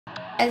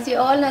As you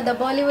all know, the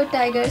Bollywood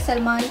tiger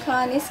Salman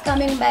Khan is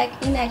coming back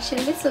in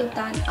action with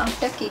Sultan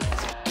after Kick.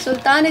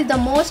 Sultan is the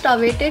most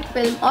awaited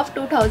film of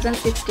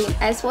 2016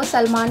 as for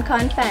Salman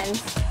Khan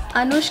fans.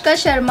 Anushka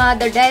Sharma,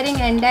 the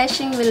daring and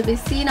dashing, will be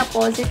seen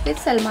opposite with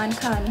Salman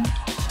Khan.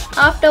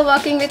 After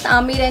working with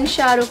Aamir and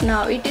Shah Rukh,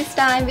 now it is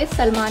time with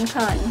Salman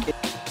Khan.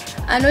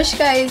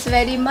 Anushka is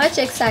very much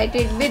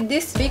excited with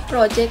this big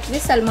project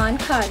with Salman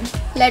Khan.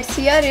 Let's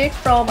hear it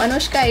from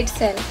Anushka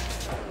itself.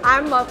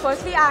 I'm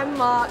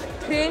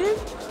thrilled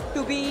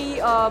to be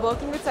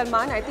working with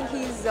Salman. I think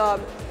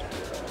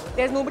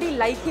there's nobody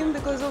like him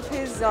because of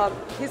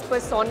his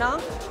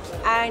persona,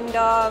 and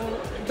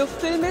the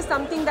film is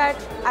something that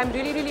I'm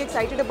really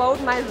excited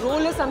about. My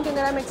role is something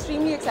that I'm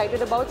extremely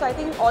excited about. So I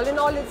think all in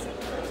all, it's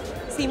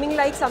seeming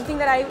like something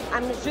that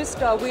I'm just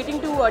waiting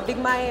to dig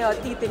my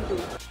teeth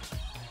into.